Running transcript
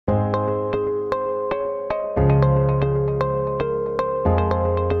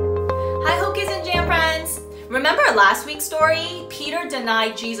Remember last week's story? Peter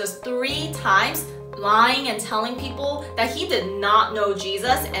denied Jesus 3 times, lying and telling people that he did not know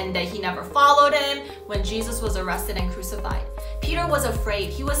Jesus and that he never followed him when Jesus was arrested and crucified. Peter was afraid,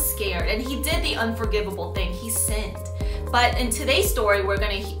 he was scared, and he did the unforgivable thing. He sinned. But in today's story, we're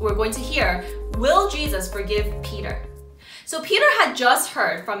going to hear, will Jesus forgive Peter? So Peter had just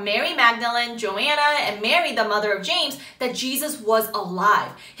heard from Mary Magdalene, Joanna, and Mary, the mother of James, that Jesus was alive.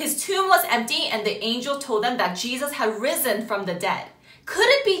 His tomb was empty, and the angel told them that Jesus had risen from the dead. Could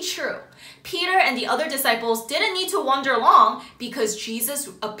it be true? Peter and the other disciples didn't need to wonder long because Jesus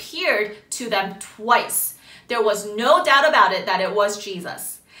appeared to them twice. There was no doubt about it that it was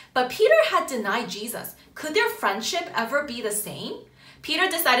Jesus. But Peter had denied Jesus. Could their friendship ever be the same? Peter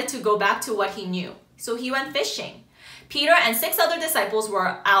decided to go back to what he knew, so he went fishing. Peter and 6 other disciples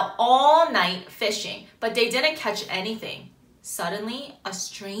were out all night fishing, but they didn't catch anything. Suddenly, a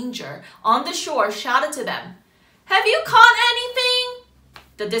stranger on the shore shouted to them, "Have you caught anything?"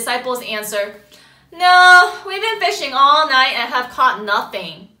 The disciples answered, "No, we've been fishing all night and have caught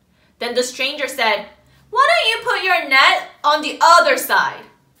nothing." Then the stranger said, "Why don't you put your net on the other side?"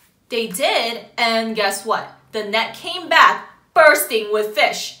 They did, and guess what? The net came back bursting with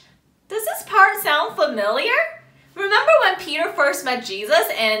fish. Does this part sound familiar? Remember when Peter first met Jesus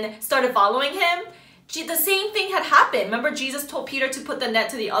and started following him? The same thing had happened. Remember Jesus told Peter to put the net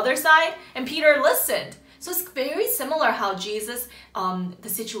to the other side, and Peter listened. So it's very similar how Jesus, the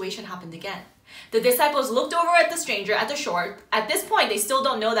situation happened again. The disciples looked over at the stranger at the shore. At this point, they still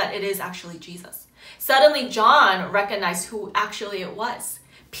don't know that it is actually Jesus. Suddenly, John recognized who actually it was.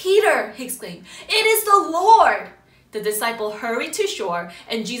 "Peter," he exclaimed, "it is the Lord." The disciple hurried to shore,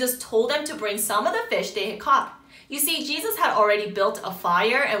 and Jesus told them to bring some of the fish they had caught. You see, Jesus had already built a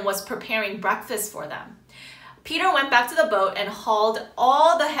fire and was preparing breakfast for them. Peter went back to the boat and hauled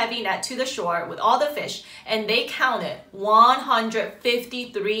all the heavy net to the shore with all the fish, and they counted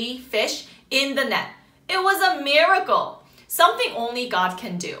 153 fish in the net. It was a miracle, something only God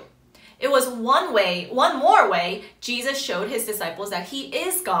can do. It was one more way Jesus showed his disciples that he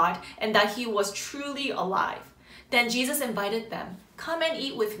is God and that he was truly alive. Then Jesus invited them, "Come and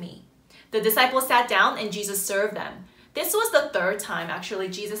eat with me." The disciples sat down and Jesus served them. This was the 3rd time actually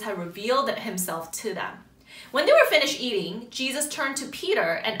Jesus had revealed himself to them. When they were finished eating, Jesus turned to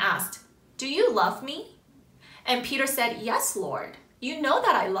Peter and asked, "Do you love me?" And Peter said, "Yes, Lord. You know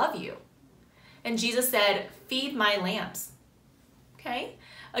that I love you." And Jesus said, "Feed my lambs." Okay?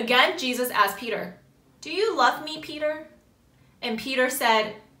 Again, Jesus asked Peter, "Do you love me, Peter?" And Peter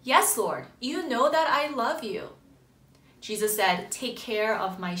said, "Yes, Lord. You know that I love you." Jesus said, "Take care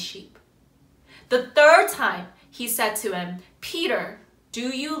of my sheep." The 3rd time, he said to him, "Peter, do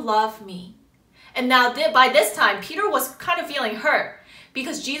you love me?" And now by this time, Peter was kind of feeling hurt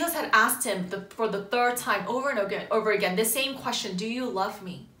because Jesus had asked him for the 3rd time over and over again, the same question, "Do you love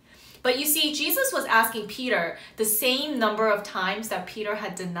me?" But you see, Jesus was asking Peter the same number of times that Peter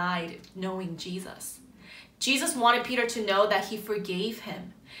had denied knowing Jesus. Jesus wanted Peter to know that he forgave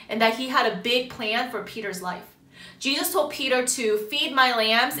him and that he had a big plan for Peter's life. Jesus told Peter to feed my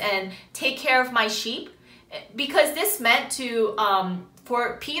lambs and take care of my sheep because this meant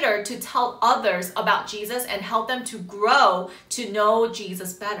for Peter to tell others about Jesus and help them to grow to know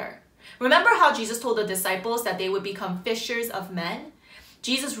Jesus better. Remember how Jesus told the disciples that they would become fishers of men?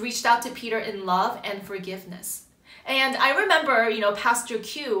 Jesus reached out to Peter in love and forgiveness. And I remember, Pastor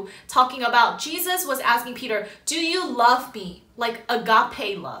Q talking about Jesus was asking Peter, "Do you love me?" Like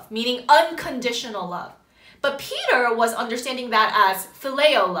agape love, meaning unconditional love. But Peter was understanding that as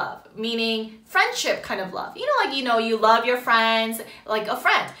phileo love, meaning friendship kind of love. You love your friends like a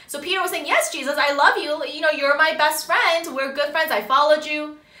friend. So Peter was saying, "Yes, Jesus, I love you. You're my best friend. We're good friends. I followed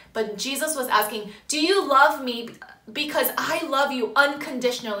you." But Jesus was asking, "Do you love me because I love you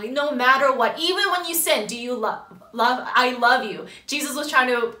unconditionally, no matter what? Even when you sin, do you love? I love you." Jesus was trying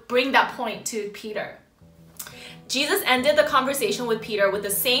to bring that point to Peter. Jesus ended the conversation with Peter with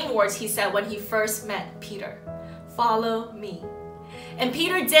the same words he said when he first met Peter. "Follow me." And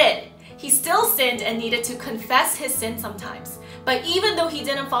Peter did. He still sinned and needed to confess his sin sometimes. But even though he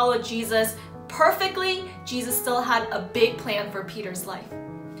didn't follow Jesus perfectly, Jesus still had a big plan for Peter's life.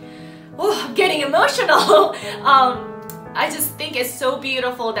 Oh, I'm getting emotional. I just think it's so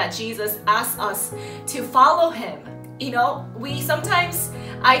beautiful that Jesus asks us to follow him.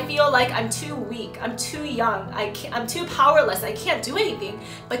 I feel like I'm too weak, I'm too young, I'm too powerless, I can't do anything,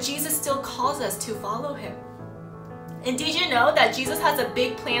 but Jesus still calls us to follow him. And did you know that Jesus has a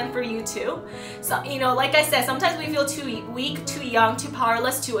big plan for you too? So, like I said, sometimes we feel too weak, too young, too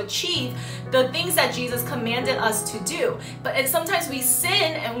powerless to achieve the things that Jesus commanded us to do. But sometimes we sin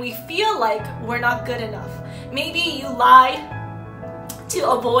and we feel like we're not good enough. Maybe you lied to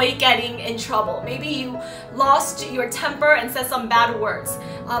avoid getting in trouble. Maybe you lost your temper and said some bad words.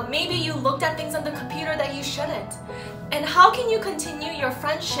 Maybe you looked at things on the computer that you shouldn't. And how can you continue your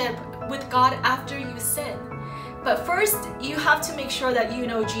friendship with God after you sin? But first, you have to make sure that you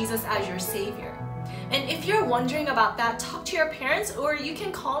know Jesus as your Savior. And if you're wondering about that, talk to your parents or you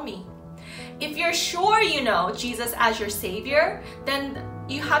can call me. If you're sure you know Jesus as your Savior, then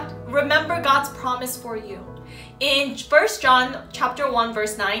you have to remember God's promise for you. In 1 John chapter 1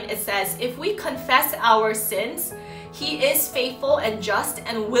 verse 9, it says, if we confess our sins, He is faithful and just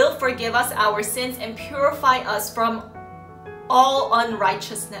and will forgive us our sins and purify us from all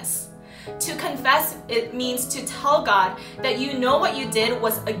unrighteousness. To confess, it means to tell God that you know what you did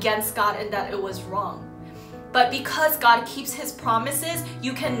was against God and that it was wrong. But because God keeps His promises,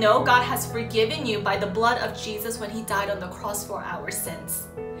 you can know God has forgiven you by the blood of Jesus when He died on the cross for our sins.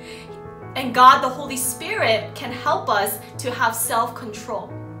 And God, the Holy Spirit, can help us to have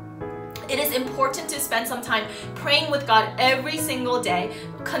self-control. It is important to spend some time praying with God every single day,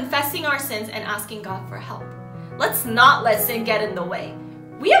 confessing our sins and asking God for help. Let's not let sin get in the way.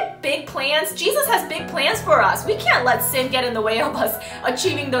 We have big plans. Jesus has big plans for us. We can't let sin get in the way of us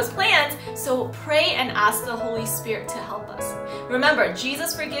achieving those plans. So pray and ask the Holy Spirit to help us. Remember,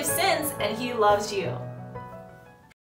 Jesus forgives sins and He loves you.